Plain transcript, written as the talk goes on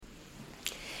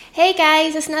Hey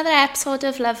guys, it's another episode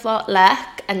of Love What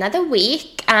Luck, another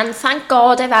week, and thank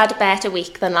God I've had a better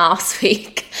week than last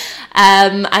week.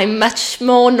 I'm much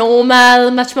more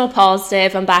normal, much more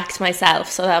positive, and back to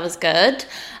myself, so that was good.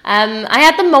 I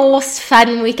had the most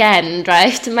fun weekend,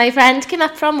 right? My friend came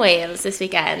up from Wales this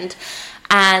weekend,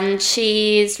 and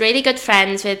she's really good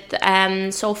friends with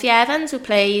Sophie Evans, who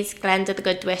plays Glenda the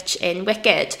Good Witch in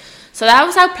Wicked. So that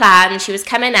was our plan. She was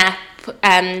coming up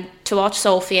to watch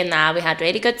Sophie and that. We had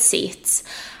really good seats.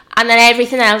 And then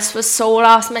everything else was so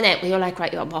last minute. We were like,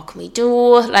 right, what can we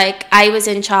do? Like, I was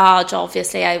in charge,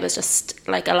 obviously. I was just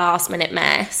like a last minute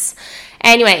mess.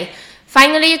 Anyway,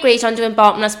 finally agreed on doing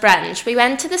bottomless brunch. We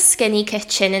went to the Skinny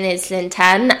Kitchen in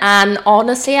Islington, and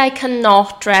honestly, I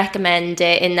cannot recommend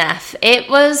it enough. It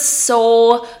was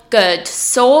so good,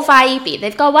 so vibey.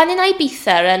 They've got one in Ibiza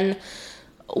and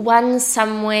one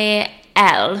somewhere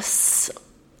else.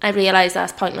 I realise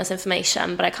that's pointless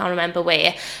information, but I can't remember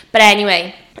where. But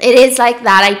anyway, it is like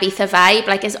that Ibiza vibe.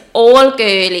 Like, it's all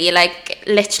girly. Like,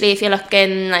 literally, if you're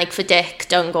looking like for dick,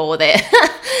 don't go there.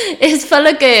 It's full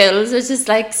of girls, which is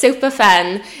like super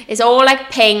fun. It's all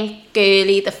like pink,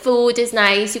 girly. The food is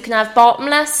nice. You can have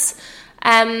bottomless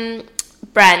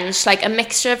brunch, like a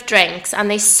mixture of drinks,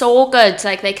 and they're so good.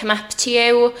 Like, they come up to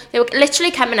you, they were literally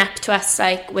coming up to us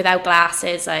like without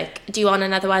glasses, like, do you want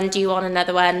another one, do you want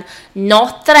another one?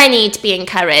 Not that I need to be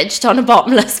encouraged on a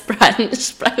bottomless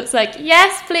brunch, but I was like,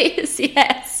 yes please,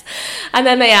 yes. And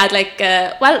then they had like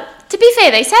well, to be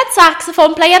fair, they said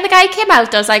saxophone player. The guy came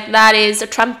out, I was like, that is a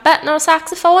trumpet, not a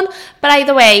saxophone. But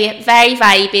either way, very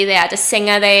vibey. They had a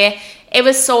singer there. It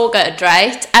was so good,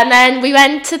 right? And then we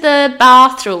went to the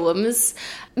bathrooms,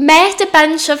 met a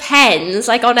bunch of hens,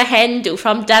 like on a hen do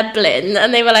from Dublin,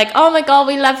 and they were like, oh my God,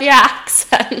 we love your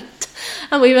accent.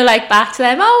 And we were like back to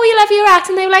them, oh, we love your accent.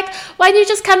 And they were like, why don't you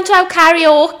just come to our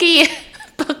karaoke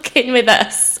booking with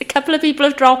us? A couple of people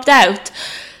have dropped out.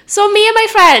 So me and my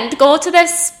friend go to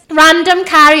this random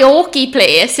karaoke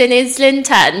place in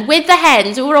Islington with the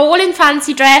hens, who were all in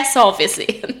fancy dress,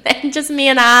 obviously, and then just me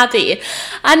and Abby,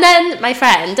 and then my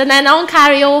friend, and then on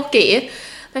karaoke,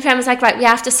 my friend was like, right, we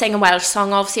have to sing a Welsh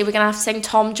song, obviously, we're going to have to sing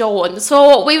Tom Jones.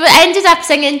 So we ended up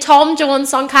singing Tom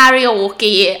Jones on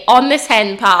karaoke on this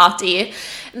hen party.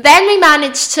 Then we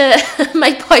managed to,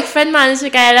 my boyfriend managed to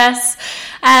get us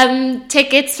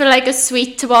tickets for like a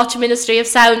suite to watch Ministry of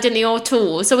Sound in the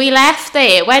O2. So we left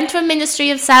there, went to a Ministry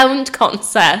of Sound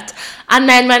concert, and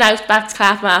then went out back to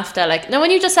Clapham after. Like, no,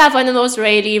 when you just have one of those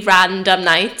really random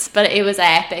nights, but it was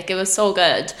epic. It was so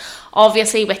good.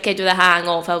 Obviously, Wicked with a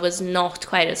hangover was not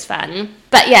quite as fun.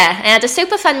 But yeah, I had a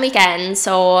super fun weekend,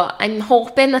 so I'm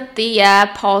hoping that the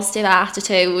positive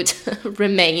attitude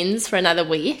remains for another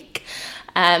week.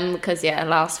 Because yeah,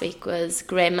 last week was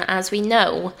grim, as we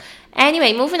know.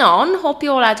 Anyway, moving on. Hope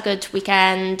you all had a good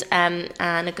weekend and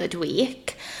a good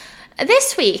week.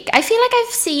 This week, I feel like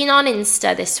I've seen on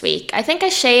Insta this week, I think I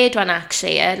shared one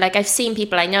actually, like I've seen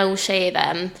people I know share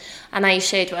them, and I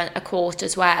shared a quote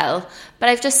as well, but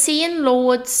I've just seen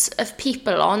loads of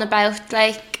people on about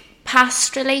like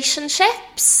past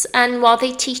relationships and what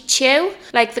they teach you.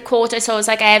 Like the quote I saw was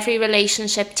like, every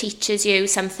relationship teaches you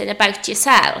something about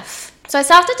yourself. So I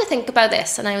started to think about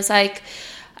this, and I was like,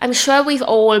 I'm sure we've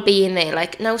all been there.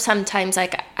 Like, no, sometimes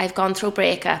like I've gone through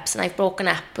breakups and I've broken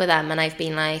up with them, and I've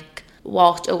been like,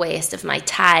 what a waste of my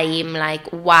time. Like,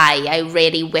 why? I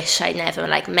really wish I never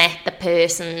like met the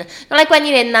person. You know, like when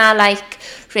you're in that like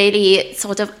really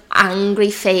sort of angry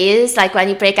phase, like when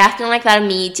you break up, and like that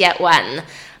immediate one.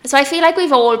 So I feel like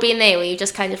we've all been there, where you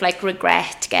just kind of like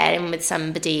regret getting with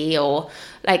somebody, or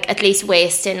like at least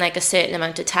wasting like a certain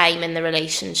amount of time in the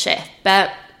relationship.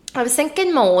 But I was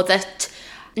thinking more that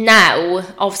now,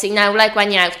 obviously now, like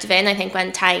when you're out of it, and I think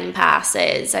when time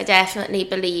passes, I definitely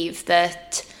believe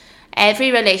that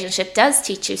every relationship does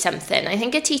teach you something. I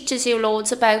think it teaches you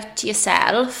loads about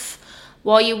yourself,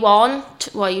 what you want,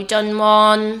 what you don't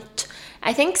want.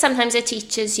 I think sometimes it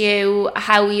teaches you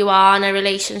how you are in a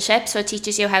relationship, so it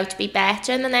teaches you how to be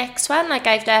better in the next one. Like,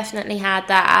 I've definitely had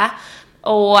that.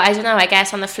 Or, I don't know, I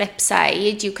guess on the flip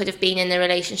side, you could have been in a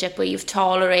relationship where you've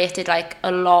tolerated like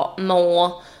a lot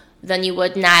more than you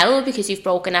would now, because you've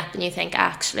broken up and you think,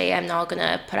 actually, I'm not going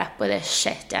to put up with this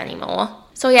shit anymore.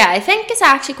 So yeah, I think it's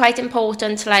actually quite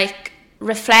important to like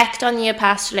reflect on your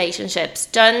past relationships,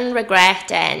 don't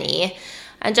regret any,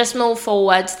 and just move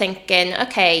forward thinking,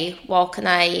 okay, what can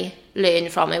I learn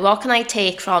from it? What can I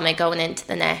take from it going into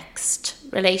the next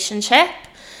relationship?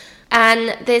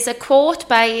 And there's a quote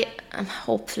by, I'm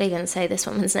hopefully going to say this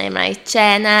woman's name right,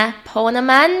 Jenna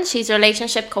Poneman. She's a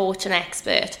relationship coach and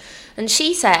expert. And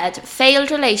she said, failed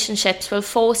relationships will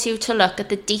force you to look at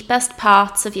the deepest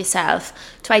parts of yourself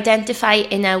to identify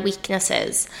inner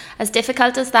weaknesses. As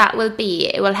difficult as that will be,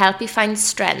 it will help you find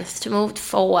strength to move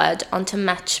forward onto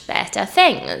much better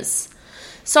things.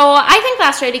 So I think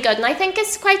that's really good. And I think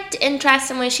it's quite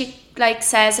interesting when she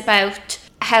says about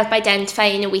help identify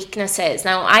inner weaknesses.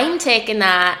 Now, I'm taking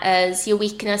that as your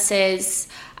weaknesses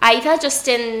either just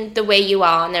in the way you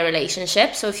are in a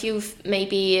relationship. So if you've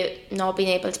maybe not been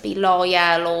able to be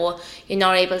loyal, or you're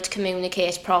not able to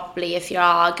communicate properly, if you're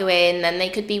arguing, then they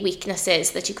could be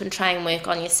weaknesses that you can try and work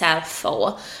on yourself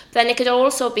for. But then it could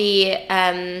also be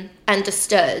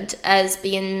understood as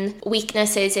being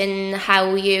weaknesses in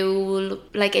how you,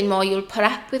 in more you'll put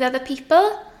up with other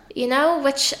people,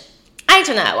 which I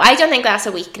don't know. I don't think that's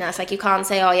a weakness. You can't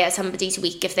say, oh yeah, somebody's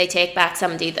weak if they take back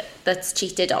somebody that's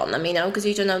cheated on them, because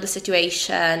you don't know the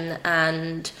situation.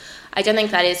 And I don't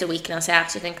think that is a weakness. I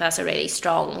actually think that's a really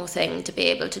strong thing to be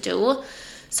able to do.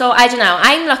 So I don't know.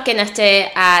 I'm looking at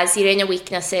it as your inner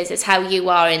weaknesses is how you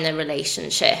are in a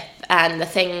relationship and the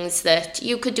things that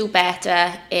you could do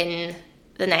better in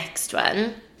the next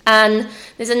one. And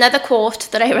there's another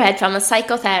quote that I read from a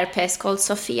psychotherapist called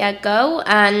Sophia Go,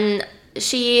 and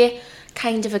she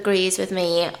kind of agrees with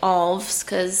me,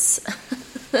 because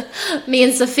me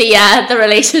and Sophia, the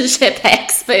relationship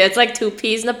experts, like two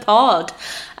peas in a pod.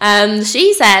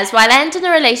 She says, while ending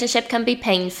a relationship can be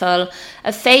painful,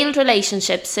 a failed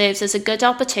relationship serves as a good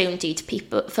opportunity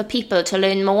for people to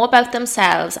learn more about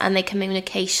themselves and their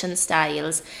communication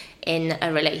styles in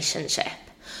a relationship.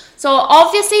 So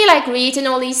obviously, reading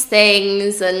all these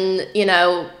things and,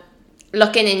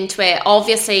 looking into it,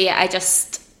 obviously I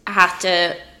just had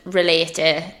to relate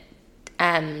it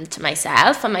to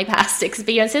myself and my past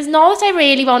experiences. Not that I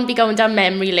really want to be going down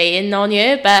memory lane on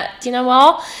you, but you know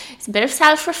what? It's a bit of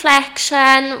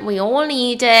self-reflection. We all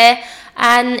need it.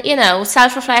 And,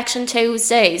 self-reflection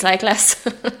Tuesdays,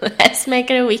 let's make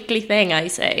it a weekly thing, I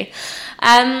say.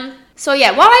 So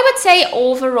yeah, what I would say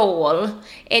overall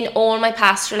in all my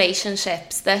past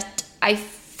relationships that I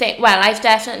think, I've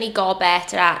definitely got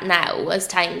better at now as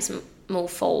times move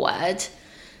forward.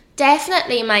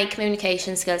 Definitely my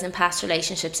communication skills in past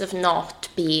relationships have not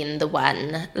been the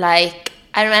one. I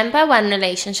remember one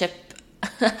relationship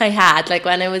I had,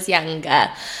 when I was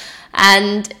younger,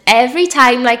 and every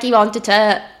time, he wanted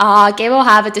to argue or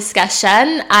have a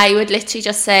discussion, I would literally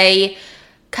just say,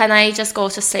 can I just go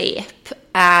to sleep?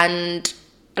 And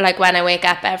when I wake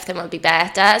up, everything will be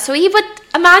better. So he would,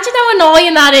 imagine how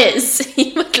annoying that is.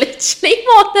 He would literally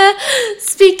want to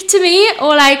speak to me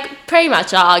or pretty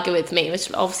much argue with me,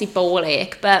 which obviously ball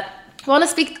ache, but want to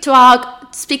speak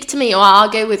to me or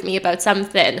argue with me about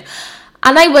something.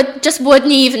 And I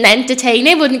wouldn't even entertain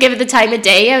it, wouldn't give it the time of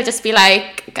day. I would just be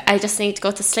I just need to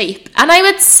go to sleep. And I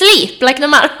would sleep, no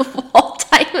matter what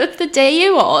time of the day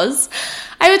it was.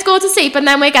 I would go to sleep and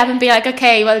then wake up and be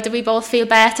okay, well, do we both feel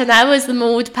better now? Is the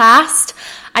mood passed?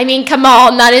 I mean, come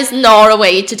on, that is not a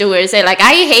way to do it, is it? I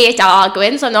hate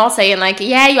arguing, so I'm not saying,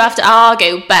 yeah, you have to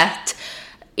argue, but,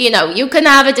 you can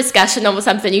have a discussion over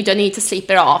something, you don't need to sleep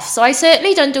it off. So I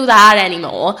certainly don't do that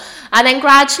anymore. And then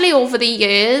gradually over the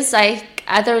years,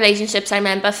 other relationships, I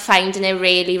remember finding it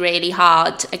really, really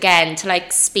hard, again, to,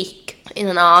 speak in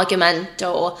an argument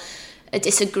or a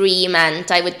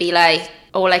disagreement. I would be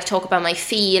or talk about my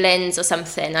feelings or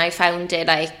something. I found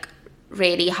it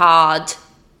really hard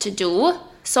to do.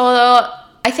 So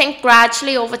I think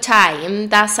gradually over time,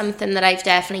 that's something that I've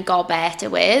definitely got better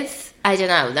with. I don't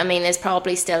know. I mean, there's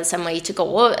probably still some way to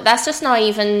go. That's just not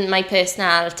even my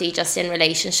personality, just in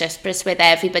relationships, but it's with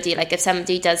everybody. If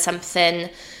somebody does something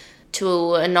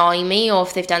to annoy me, or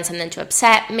if they've done something to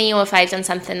upset me, or if I've done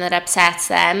something that upsets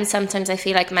them, sometimes I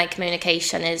feel my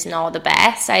communication is not the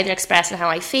best, either expressing how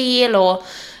I feel or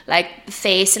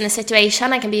facing the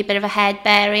situation. I can be a bit of a head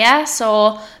barrier,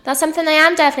 so that's something I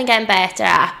am definitely getting better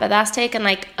at, but that's taken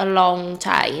a long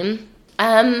time.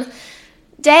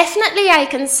 Definitely I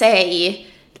can say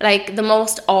the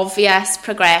most obvious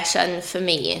progression for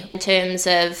me in terms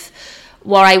of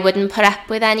what I wouldn't put up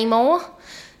with anymore.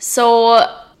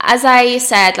 So as I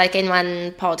said, in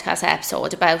one podcast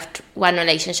episode about one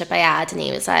relationship I had, and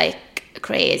he was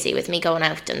crazy with me going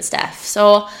out and stuff.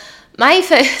 So my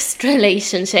first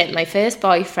relationship, my first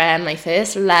boyfriend, my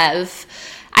first love,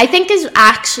 I think is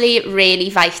actually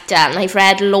really vital. And I've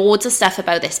read loads of stuff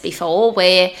about this before,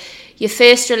 where your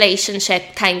first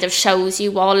relationship kind of shows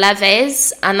you what love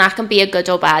is, and that can be a good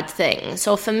or bad thing.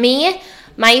 So for me,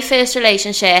 my first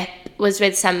relationship was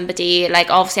with somebody,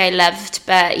 obviously I loved,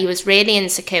 but he was really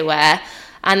insecure,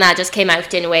 and that just came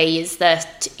out in ways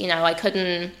that, I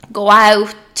couldn't go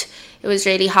out it was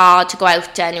really hard to go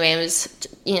out anyway. It was,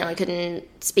 I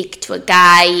couldn't speak to a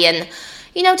guy, and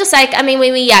just like, I mean,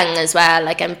 we were young as well.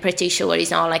 Like, I'm pretty sure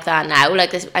he's not like that now.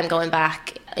 Like, I'm going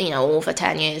back, over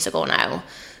 10 years ago now.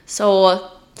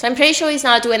 So I'm pretty sure he's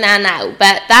not doing that now.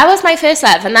 But that was my first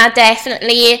love, and that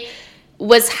definitely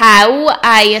was how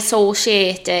I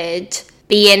associated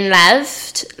being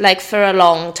loved, like, for a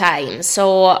long time.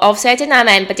 So obviously I didn't have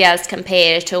anybody else to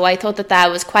compare to. I thought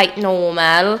that was quite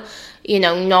normal,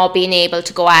 not being able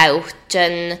to go out.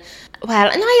 And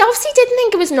I obviously didn't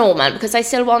think it was normal, because I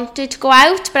still wanted to go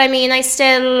out, but I mean, I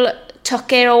still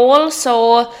took it all.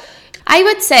 So I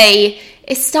would say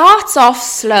it starts off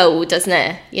slow, doesn't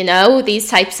it? These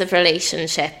types of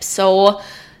relationships. So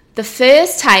the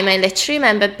first time, I literally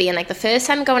remember being like, the first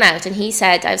time going out, and he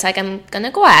said, I was like, I'm going to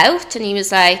go out. And he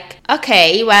was like,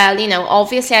 okay, well,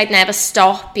 obviously I'd never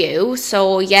stop you.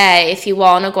 So yeah, if you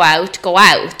want to go out, go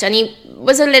out. And he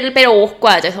was a little bit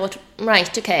awkward. I thought,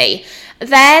 right, okay.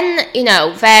 Then,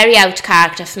 very out of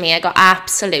character for me. I got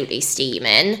absolutely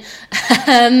steaming.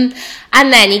 And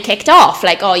then he kicked off,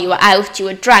 like, oh, you were out, you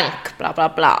were drunk, blah, blah,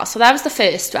 blah. So that was the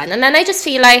first one. And then I just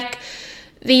feel like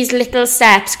these little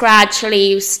steps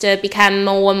gradually used to become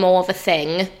more and more of a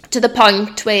thing, to the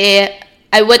point where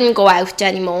I wouldn't go out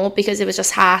anymore because it was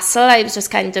just hassle. I was just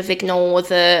kind of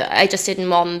I just didn't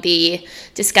want the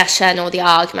discussion or the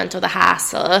argument or the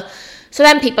hassle. So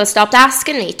then people stopped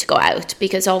asking me to go out,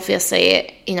 because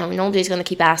obviously, nobody's going to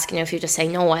keep asking you if you just say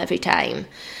no every time.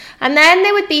 And then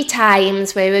there would be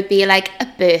times where it would be like a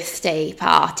birthday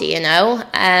party, and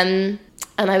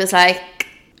I was like,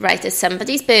 right, it's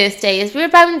somebody's birthday. We're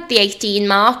around the 18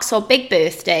 mark, so big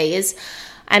birthdays,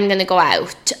 I'm going to go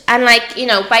out. And like,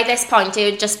 by this point,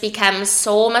 it would just become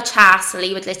so much hassle.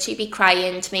 He would literally be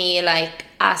crying to me, like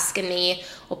asking me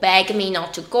or begging me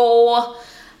not to go.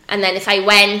 And then if I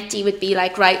went, he would be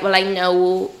like, right, well, I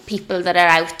know people that are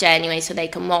out anyway, so they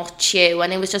can watch you.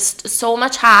 And it was just so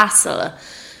much hassle.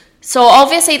 So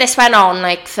obviously this went on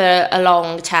like for a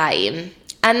long time.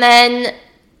 And then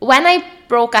when I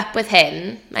broke up with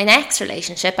him, my next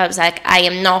relationship, I was like, I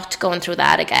am not going through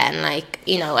that again. Like,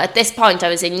 at this point I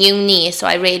was in uni, so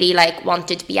I really like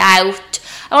wanted to be out.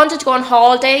 I wanted to go on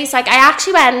holidays. Like, I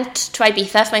actually went to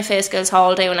Ibiza for my first girls'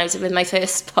 holiday when I was with my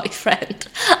first boyfriend,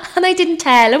 and I didn't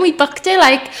tell him. We booked it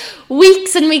like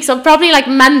weeks and weeks, or probably like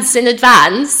months in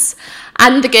advance.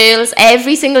 And the girls,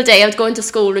 every single day I would go into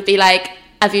school, would be like,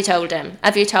 have you told him?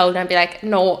 Have you told him? I'd be like,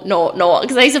 no,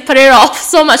 because I used to put it off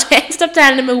so much. I ended up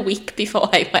telling him a week before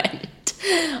I went.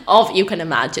 You can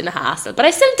imagine the hassle, but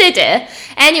I still did it.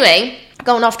 Anyway,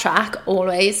 going off track,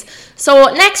 always.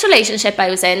 So next relationship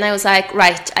I was in, I was like,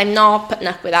 right, I'm not putting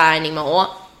up with that anymore.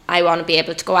 I want to be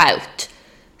able to go out.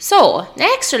 So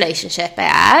next relationship I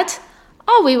had,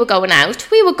 we were going out.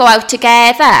 We would go out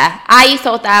together. I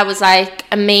thought that was like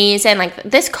amazing. Like,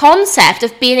 this concept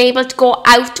of being able to go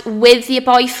out with your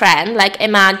boyfriend, like,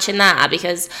 imagine that,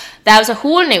 because that was a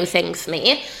whole new thing for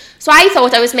me. So I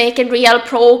thought I was making real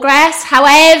progress.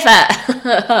 However,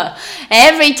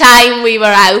 every time we were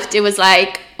out, it was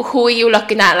like, who are you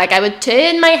looking at? Like, I would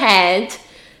turn my head,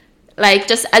 like,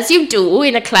 just as you do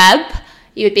in a club,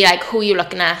 you would be like, who are you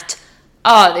looking at?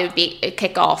 Oh, they would be a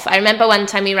kick off. I remember one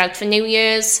time we were out for New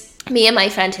Year's, me and my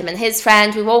friend, him and his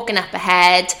friend, we were walking up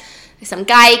ahead. Some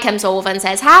guy comes over and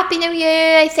says, Happy New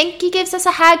Year. I think he gives us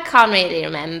a hug, can't really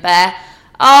remember.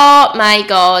 Oh my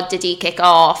God, did he kick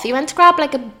off. He went to grab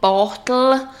like a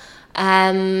bottle.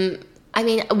 I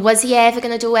mean, was he ever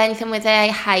going to do anything with it? I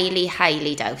highly,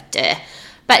 highly doubt it.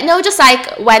 But no, just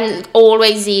like when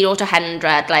always 0 to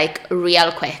 100, like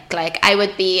real quick. Like, I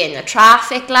would be in a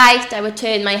traffic light, I would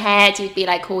turn my head, he'd be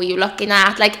like, who are you looking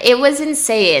at? Like, it was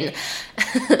insane.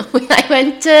 When I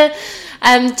went to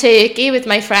Turkey with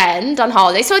my friend on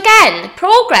holiday. So again,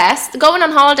 progress, going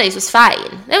on holidays was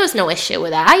fine. There was no issue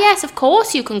with that. Yes, of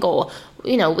course you can go.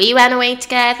 We went away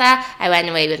together. I went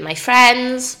away with my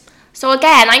friends. So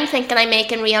again, I'm thinking I'm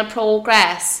making real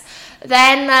progress.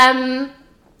 Then,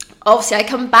 obviously, I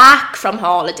come back from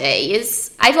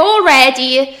holidays. I've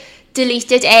already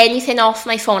deleted anything off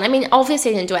my phone. I mean,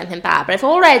 obviously I didn't do anything bad, but I've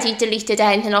already deleted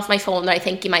anything off my phone that I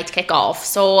think you might kick off.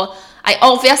 So I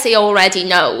obviously already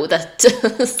know that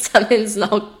something's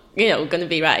not, going to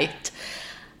be right.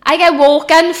 I get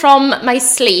woken from my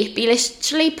sleep. He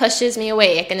literally pushes me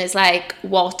awake and is like,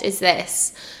 what is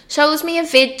this? Shows me a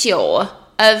video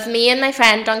of me and my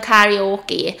friend on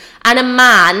karaoke, and a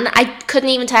man, I couldn't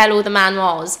even tell who the man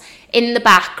was, in the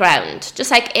background. Just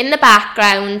like in the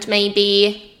background,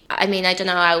 maybe, I mean, I don't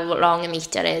know how long a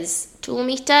meter is. 2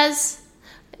 meters?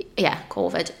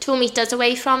 COVID, 2 meters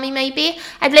away from me maybe.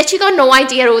 I've literally got no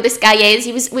idea who this guy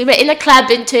is. We were in a club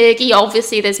in Turkey,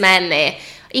 obviously there's men there.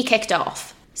 He kicked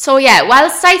off. So yeah,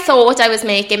 whilst I thought I was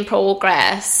making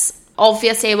progress,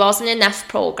 obviously it wasn't enough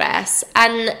progress.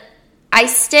 And I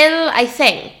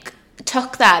think,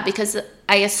 took that because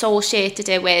I associated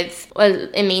it with, well,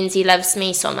 it means he loves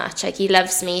me so much. Like, he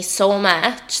loves me so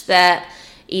much that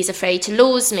he's afraid to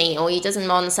lose me, or he doesn't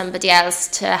want somebody else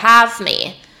to have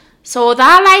me. So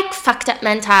that, like, fucked up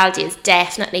mentality is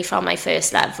definitely from my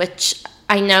first love, which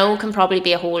I know can probably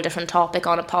be a whole different topic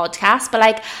on a podcast, but,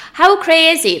 like, how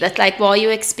crazy that, like, what you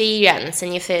experience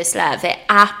in your first love, it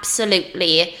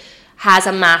absolutely has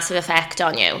a massive effect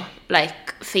on you,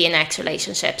 like, for your next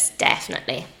relationships,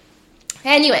 definitely.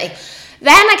 Anyway,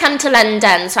 then I come to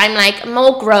London, so I'm, like,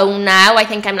 more grown now. I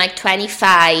think I'm, like,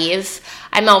 25.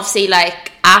 I'm obviously,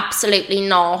 like, absolutely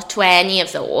not to any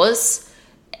of those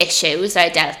issues I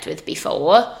dealt with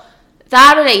before.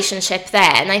 That relationship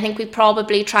then, I think we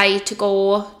probably tried to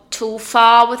go too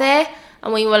far with it,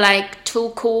 and we were, like,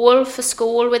 too cool for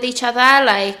school with each other.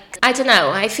 Like, I don't know,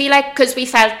 I feel like because we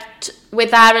felt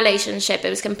with our relationship it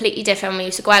was completely different. We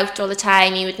used to go out all the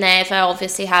time. You would never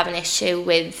obviously have an issue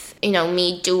with, you know,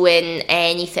 me doing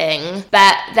anything,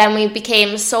 but then we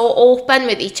became so open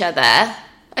with each other.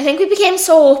 I think we became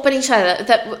so open with each other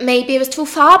that maybe it was too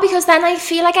far, because then I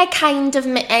feel like I kind of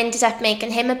ended up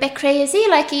making him a bit crazy.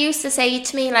 Like, he used to say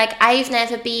to me, like, I've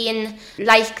never been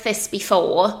like this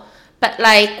before, but,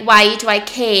 like, why do I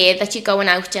care that you're going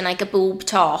out in, like, a boob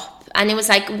top? And it was,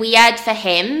 like, weird for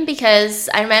him, because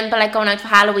I remember, like, going out for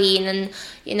Halloween, and,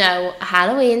 you know,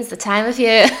 Halloween's the time of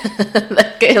year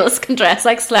that girls can dress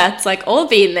like sluts, like, all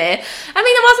being there. I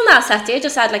mean, it wasn't that slutty, I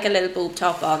just had, like, a little boob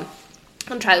top on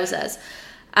and trousers.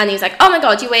 And he was like, oh my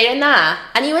God, you're wearing that?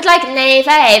 And he would, like, never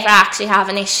ever actually have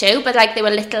an issue, but, like, there were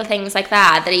little things like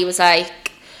that he was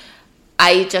like,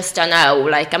 I just don't know,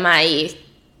 like,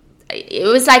 it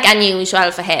was, like,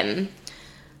 unusual for him.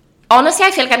 Honestly,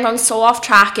 I feel like I'm gone so off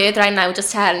track here that I'm now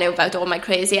just telling you about all my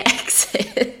crazy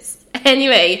exes.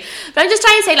 Anyway, but I'm just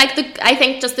trying to say, like, I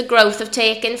think just the growth of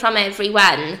taking from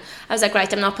everyone. I was like,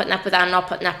 right, I'm not putting up with that, I'm not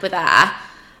putting up with that.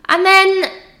 And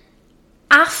then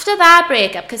after that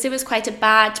breakup, because it was quite a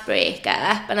bad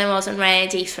breakup and I wasn't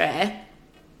ready for it,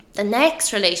 the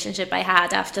next relationship I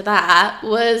had after that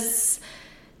was,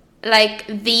 like,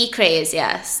 the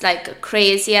craziest, like,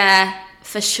 crazier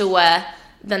for sure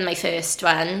than my first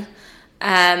one.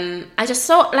 I just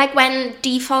thought, like, when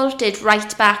defaulted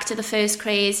right back to the first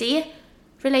crazy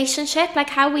relationship, like,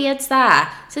 how weird's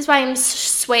that? This is why I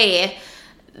swear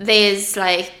there's,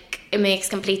 like, it makes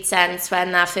complete sense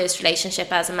when that first relationship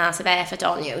has a massive effort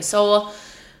on you. So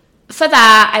for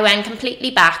that, I went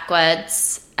completely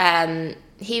backwards.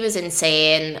 He was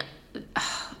insane.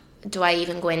 Do I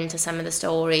even go into some of the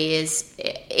stories?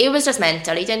 It was just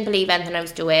mental. He didn't believe anything I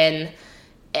was doing.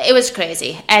 It was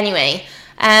crazy. Anyway,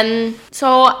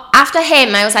 so after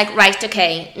him, I was like, right,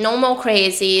 okay, no more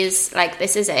crazies. Like,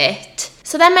 this is it.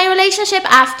 So then my relationship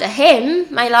after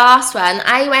him, my last one,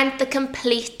 I went the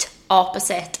complete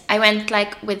opposite. I went,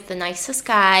 like, with the nicest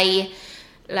guy,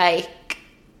 like,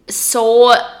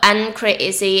 so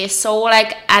uncrazy, so,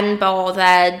 like,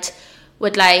 unbothered,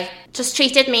 would, like, just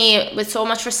treated me with so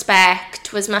much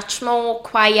respect, was much more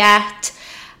quiet.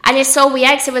 And it's so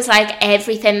weird because it was, like,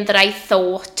 everything that I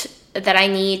thought that I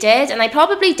needed, and I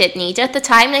probably did need it at the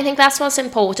time. And I think that's what's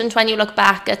important when you look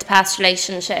back at past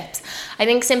relationships. I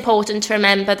think it's important to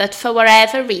remember that for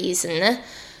whatever reason,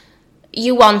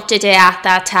 you wanted it at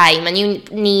that time and you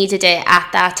needed it at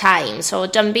that time. So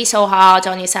don't be so hard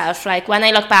on yourself. Like, when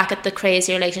I look back at the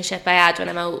crazy relationship I had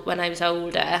when I was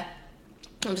older,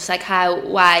 I'm just like, how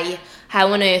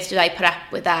on earth did I put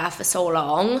up with that for so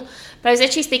long? But I was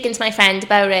actually speaking to my friend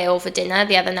about it over dinner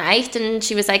the other night, and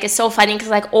she was like, it's so funny because,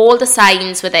 like, all the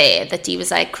signs were there that he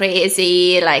was, like,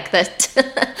 crazy, like, that,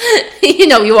 you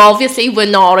know, you obviously were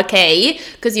not okay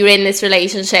because you were in this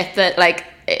relationship that, like,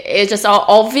 it just,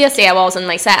 obviously I wasn't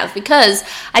myself because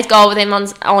I'd go with him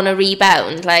on a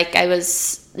rebound. Like, I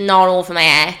was not over my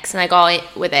ex and I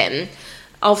got with him.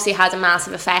 Obviously had a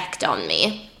massive effect on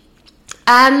me.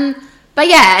 But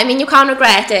yeah, I mean, you can't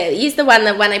regret it. He's the one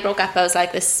that when I broke up, I was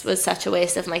like, this was such a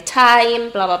waste of my time,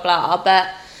 blah, blah, blah. But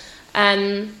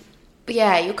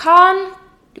yeah, you can't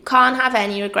have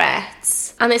any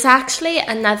regrets. And there's actually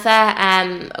another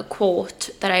a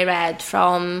quote that I read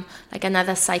from, like,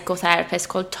 another psychotherapist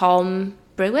called Tom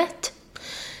Brewitt.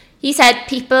 He said,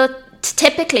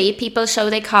 typically people show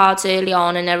their cards early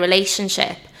on in a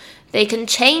relationship. They can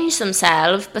change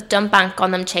themselves, but don't bank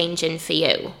on them changing for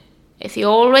you. If you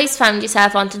always found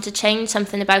yourself wanting to change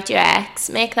something about your ex,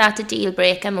 make that a deal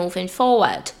breaker moving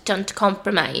forward. Don't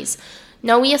compromise.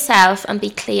 Know yourself and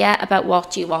be clear about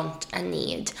what you want and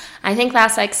need. I think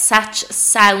that's like such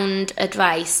sound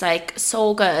advice, like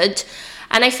so good.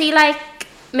 And I feel like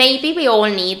maybe we all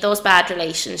need those bad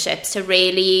relationships to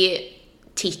really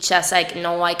teach us, like,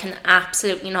 no, I can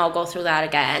absolutely not go through that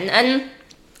again. And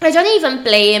I don't even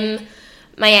blame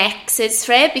my exes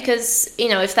for it, because, you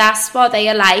know, if that's what they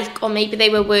are like, or maybe they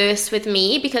were worse with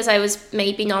me because I was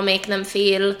maybe not making them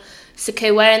feel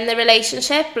secure in the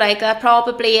relationship, like that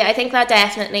probably, I think that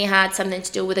definitely had something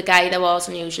to do with a guy that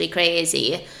wasn't usually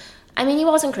crazy. I mean, he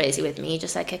wasn't crazy with me, he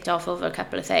just like kicked off over a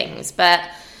couple of things, but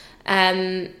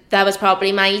that was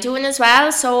probably my doing as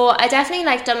well. So I definitely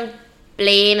like don't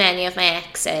blame any of my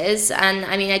exes, and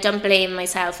I mean I don't blame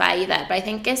myself either, but I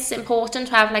think it's important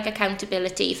to have like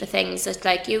accountability for things that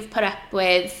like you've put up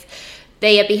with,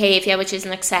 their behaviour which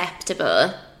isn't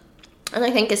acceptable. And I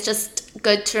think it's just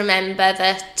good to remember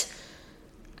that,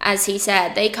 as he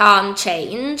said, they can't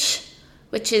change,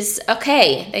 which is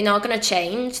okay. They're not going to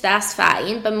change, that's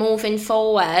fine, but moving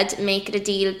forward, make it a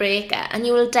deal breaker, and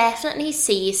you will definitely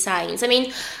see signs. I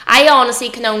mean, I honestly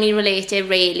can only relate it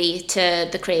really to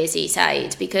the crazy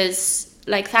side, because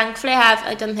like thankfully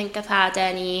I don't think I've had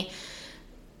anybody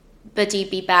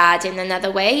be bad in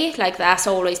another way. Like that's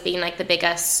always been like the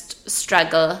biggest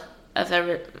struggle of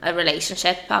a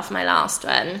relationship apart from my last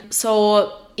one.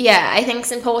 So yeah, I think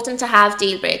it's important to have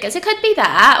deal breakers. It could be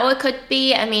that, or it could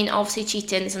be, I mean, obviously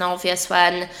cheating is an obvious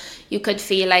one. You could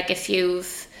feel like if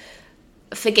you've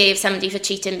forgave somebody for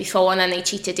cheating before and then they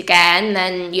cheated again,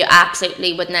 then you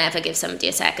absolutely would never give somebody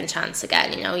a second chance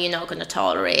again. You know, you're not going to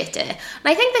tolerate it. And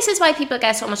I think this is why people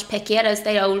get so much pickier as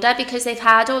they're older, because they've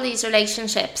had all these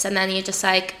relationships and then you're just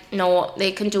like, no,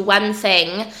 they can do one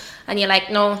thing and you're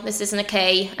like, no, this isn't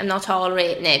okay, I'm not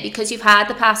tolerating it, because you've had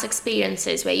the past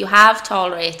experiences where you have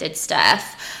tolerated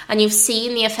stuff and you've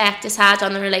seen the effect it's had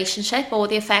on the relationship or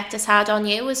the effect it's had on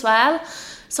you as well.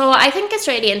 So I think it's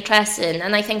really interesting,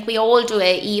 and I think we all do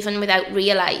it even without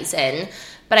realising.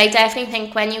 But I definitely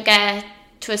think when you get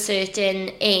to a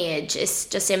certain age, it's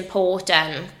just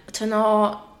important to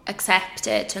not accept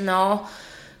it, to not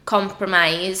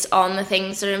compromise on the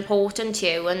things that are important to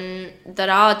you and that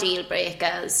are deal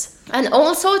breakers. And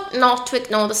also not to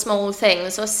ignore the small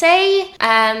things. So say,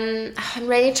 I'm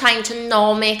really trying to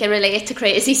not make it relate to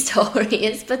crazy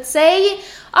stories, but say,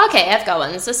 okay, I've got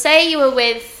one. So say you were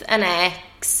with an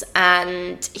ex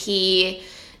and he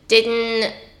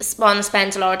didn't want to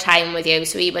spend a lot of time with you,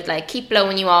 so he would like keep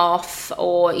blowing you off,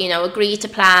 or, you know, agree to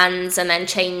plans and then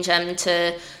change them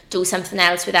to do something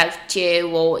else without you,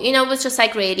 or, you know, was just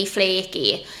like really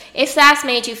flaky. If that's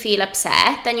made you feel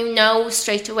upset, then you know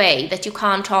straight away that you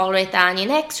can't tolerate that in your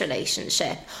next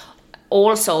relationship.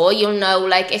 Also, you'll know,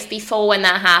 like, if before when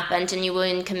that happened and you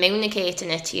weren't communicating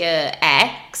it to your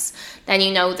ex, then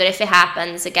you know that if it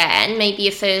happens again, maybe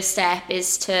your first step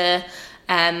is to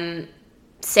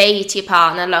say to your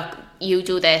partner, look, you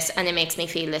do this and it makes me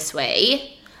feel this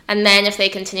way. And then if they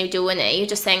continue doing it, you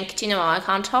just think, do you know what, I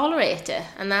can't tolerate it.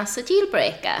 And that's a deal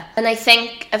breaker. And I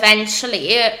think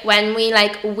eventually when we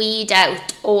like weed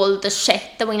out all the shit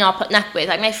that we're not putting up with,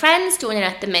 like my friend's doing it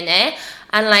at the minute,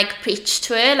 and like preach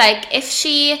to her, like if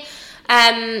she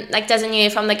like doesn't hear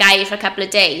from the guy for a couple of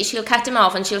days, she'll cut him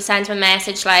off and she'll send him a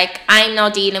message like, I'm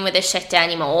not dealing with this shit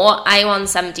anymore, I want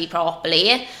somebody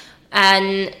properly,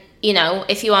 and you know,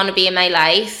 if you want to be in my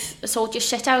life, sort your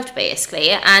shit out,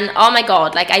 basically. And oh my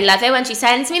god, like I love it when she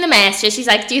sends me the message. She's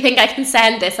like, do you think I can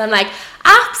send this? I'm like,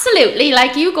 absolutely,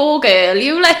 like you go girl,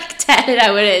 you like tell it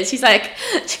how it is. She's like,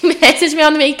 she messaged me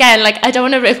on the weekend like, I don't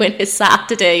want to ruin his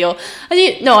Saturday, or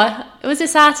no, it was a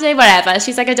Saturday, whatever.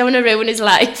 She's like, I don't want to ruin his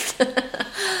life.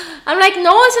 I'm like,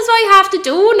 no, this is what you have to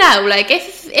do now. Like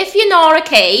if you're not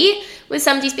okay with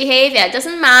somebody's behaviour, it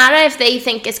doesn't matter if they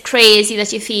think it's crazy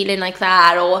that you're feeling like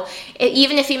that, or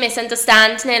even if you're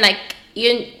misunderstanding it, like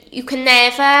you can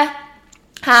never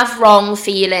have wrong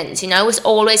feelings, you know. It's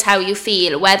always how you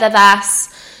feel, whether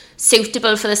that's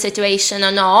suitable for the situation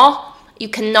or not. You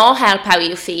cannot help how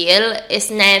you feel. It's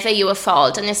never your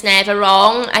fault and it's never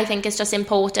wrong. I think it's just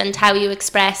important how you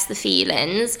express the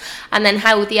feelings, and then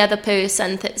how the other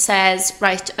person says,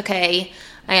 right, okay,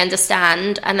 I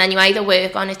understand, and then you either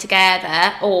work on it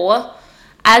together, or,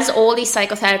 as all these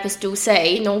psychotherapists do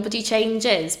say, nobody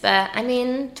changes. But I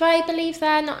mean, do I believe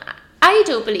that? No, I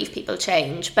do believe people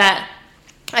change, but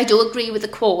I do agree with the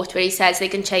quote where he says they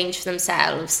can change for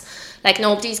themselves. Like,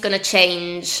 nobody's going to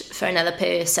change for another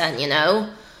person, you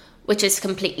know, which is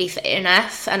completely fair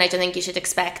enough, and I don't think you should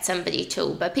expect somebody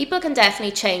to. But people can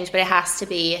definitely change, but it has to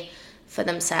be for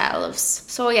themselves.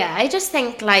 So yeah, I just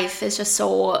think life is just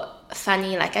so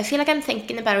funny. Like, I feel like I'm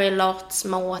thinking about it lots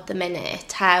more at the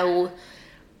minute, how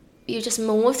you just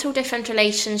move through different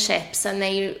relationships and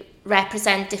they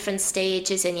represent different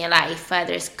stages in your life,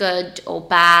 whether it's good or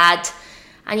bad,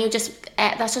 and you just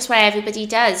that's just what everybody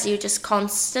does. You just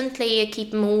constantly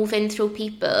keep moving through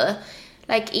people.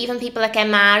 Like, even people that get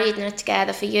married and are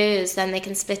together for years, then they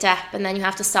can split up and then you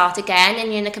have to start again and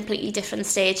you're in a completely different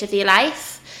stage of your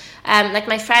life. Like,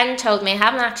 my friend told me, I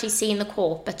haven't actually seen the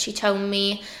quote, but she told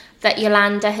me that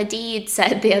Yolanda Hadid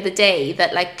said the other day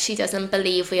that, like, she doesn't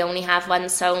believe we only have one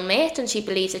soulmate, and she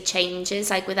believes it changes,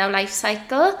 like, with our life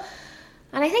cycle.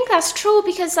 And I think that's true,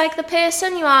 because, like, the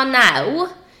person you are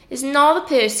now is not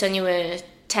the person you were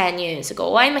 10 years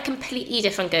ago. I'm a completely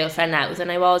different girlfriend now than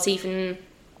I was even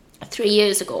 3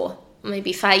 years ago,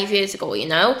 maybe 5 years ago, you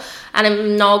know, and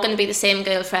I'm not going to be the same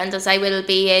girlfriend as I will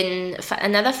be in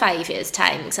another 5 years'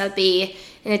 time, because I'll be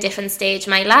in a different stage of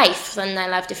my life, and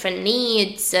I'll have different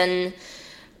needs and,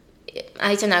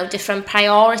 I don't know, different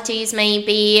priorities,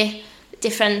 maybe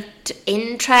different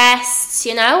interests,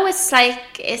 you know. It's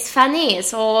like, it's funny.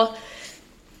 So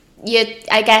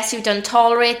I guess you don't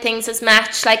tolerate things as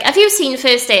much. Like, have you seen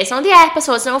First Dates? On the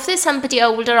episodes, now if there's somebody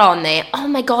older on there, oh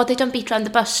my god, they don't beat around the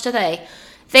bush, do they?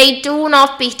 They do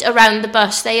not beat around the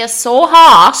bush. They are so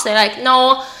harsh. They're like,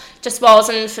 no, just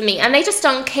wasn't for me. And they just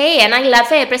don't care, and I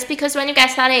love it. But it's because when you get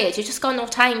to that age, you just got no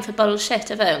time for bullshit,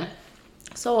 have you?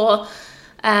 So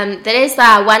there is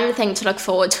that one thing to look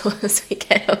forward to as we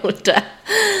get older.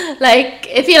 Like,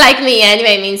 if you're like me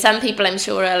anyway, I mean, some people I'm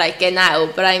sure are like it now,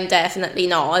 but I'm definitely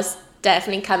not. It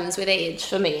definitely comes with age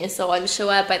for me. So I'm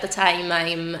sure by the time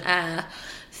I'm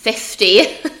 50,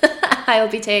 I'll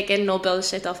be taking no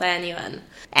bullshit off anyone.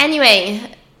 Anyway,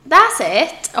 that's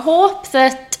it. I hope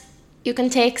that you can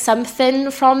take something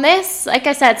from this. Like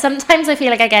I said, sometimes I feel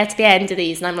like I get to the end of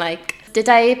these and I'm like, did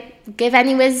I give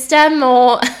any wisdom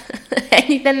or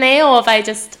anything there, or have I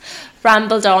just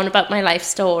rambled on about my life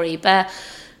story? But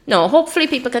no, hopefully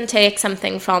people can take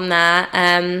something from that.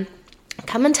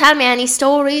 Come and tell me any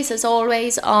stories, as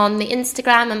always, on the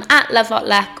Instagram. I'm at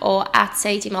LoveWhatLuck or at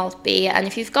Sadie Maltby. And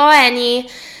if you've got any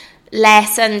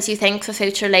lessons you think for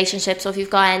future relationships, or if you've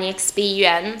got any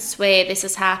experience where this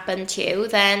has happened to you,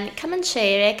 then come and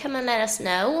share it, come and let us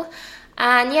know.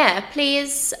 And yeah,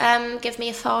 please give me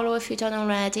a follow if you don't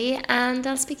already, and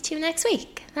I'll speak to you next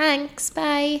week. Thanks,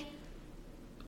 bye.